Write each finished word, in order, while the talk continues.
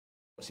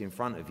in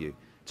front of you.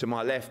 To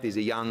my left is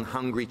a young,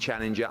 hungry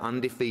challenger,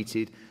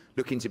 undefeated,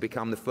 looking to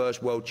become the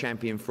first world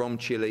champion from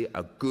Chile,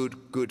 a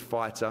good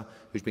fighter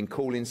who's been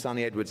calling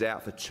Sonny Edwards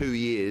out for 2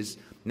 years,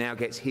 now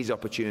gets his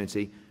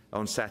opportunity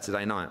on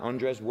Saturday night.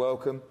 Andrés,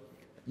 welcome.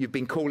 You've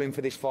been calling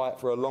for this fight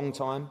for a long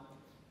time.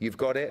 You've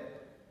got it.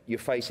 You're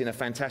facing a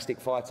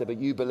fantastic fighter, but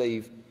you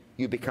believe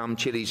you become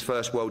Chile's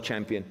first world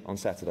champion on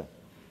Saturday.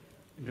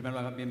 En primer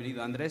lugar,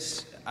 bienvenido,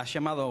 Andrés. Has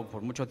llamado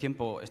por mucho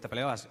tiempo esta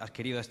pelea, has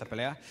querido esta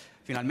pelea.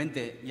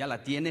 Finalmente ya la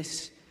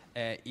tienes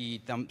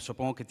y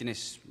supongo que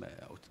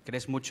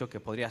crees mucho que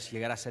podrías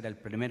llegar a ser el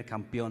primer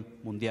campeón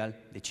mundial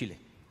de Chile.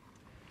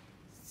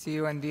 Sí,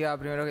 buen día.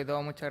 Primero que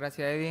todo, muchas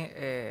gracias,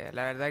 Eddie.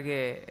 La verdad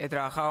que he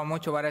trabajado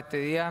mucho para este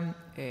día.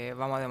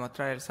 Vamos a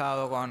demostrar el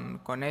sábado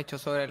con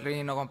hechos sobre el ring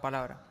y no con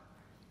palabras.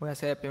 Voy a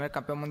ser el primer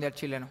campeón mundial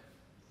chileno.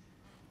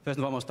 First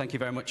and foremost, thank you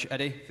very much,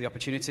 Eddie, for the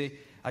opportunity.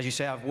 As you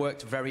say, I've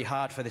worked very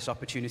hard for this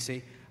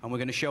opportunity, and we're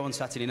going to show on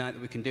Saturday night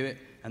that we can do it,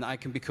 and that I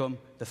can become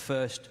the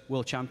first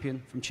world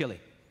champion from Chile.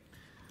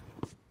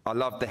 I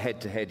loved the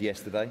head-to-head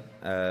yesterday.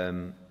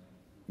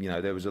 You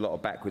know, there was a lot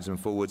of backwards and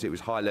forwards. It was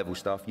high-level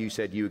stuff. You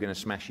said you were going to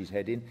smash his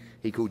head in.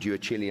 He called you a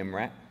Chilean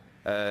rat.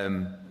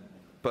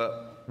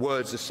 But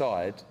words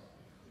aside,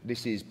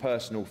 this is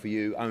personal for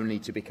you, only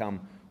to become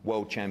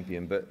world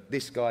champion. But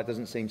this guy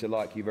doesn't seem to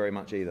like you very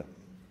much either.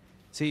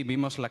 Sí,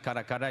 vimos la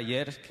cara a cara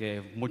ayer,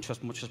 que muchas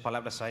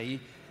palabras ahí.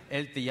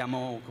 Él te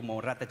llamó como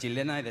rata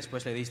chilena y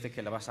después le diste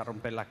que le vas a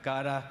romper la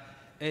cara.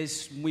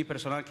 Es muy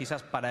personal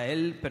quizás para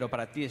él, pero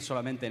para ti es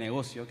solamente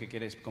negocio, que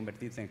quieres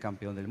convertirte en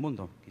campeón del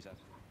mundo, quizás.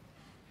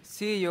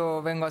 Sí,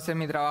 yo vengo a hacer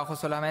mi trabajo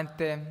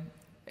solamente.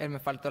 Él me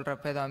faltó el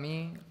respeto a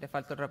mí, le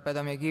faltó el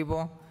respeto a mi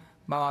equipo.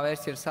 Vamos a ver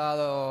si el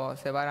sábado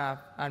se van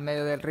al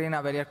medio del ring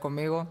a pelear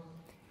conmigo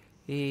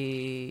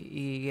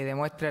y que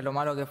demuestre lo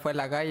malo que fue en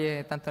la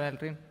calle, tanto en el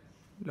ring.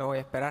 Lo voy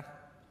a esperar.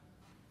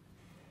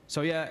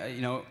 So yeah,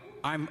 you know,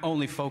 I'm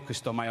only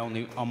focused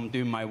on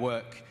doing my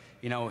work.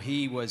 You know,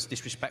 he was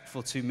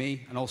disrespectful to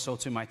me and also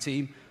to my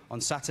team. On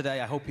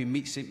Saturday, I hope he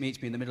meets me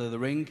in the middle of the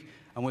ring,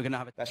 and we're going to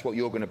have. That's what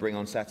you're going to bring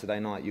on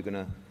Saturday night. You're going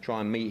to try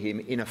and meet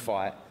him in a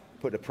fight,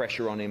 put the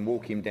pressure on him,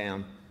 walk him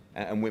down,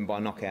 and win by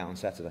knockout on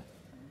Saturday.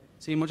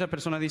 Sí, muchas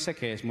personas dicen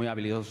que es muy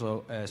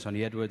habilidoso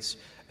Sonny Edwards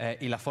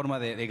y la forma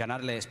de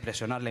ganarle es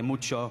presionarle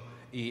mucho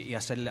y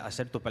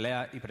hacer tu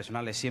pelea y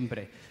presionarle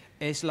siempre.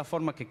 ¿Es la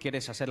forma que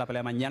quieres hacer la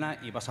pelea mañana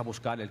y vas a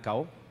buscar el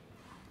KO?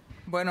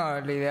 Bueno,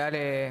 lo ideal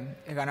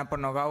es ganar por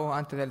nocaut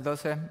antes del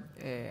 12.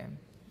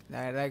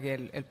 La verdad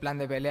que el plan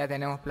de pelea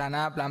tenemos plan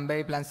A, plan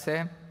B y plan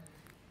C.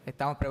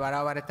 Estamos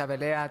preparados para esta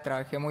pelea.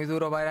 Trabajé muy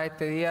duro para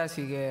este día,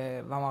 así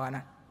que vamos a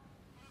ganar.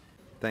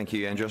 Thank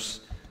you,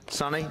 Andrés.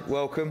 Sonny,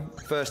 welcome.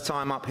 First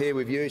time up here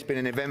with you. It's been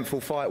an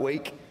eventful fight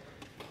week.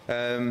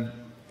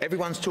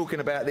 Everyone's talking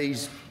about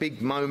these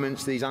big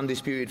moments, these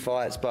undisputed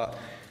fights, but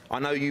I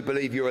know you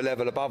believe you're a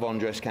level above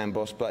Andrés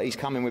Campos, but he's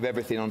coming with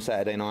everything on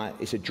Saturday night.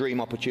 It's a dream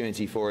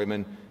opportunity for him,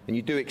 and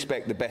you do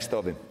expect the best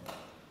of him.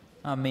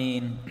 I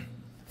mean,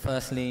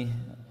 firstly,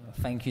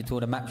 thank you to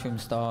all the Matchroom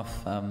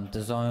staff,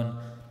 the Zone,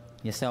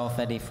 yourself,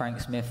 Eddie, Frank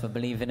Smith, for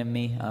believing in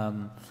me.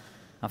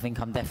 I think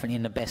I'm definitely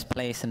in the best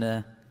place and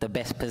the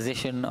best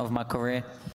position of my career.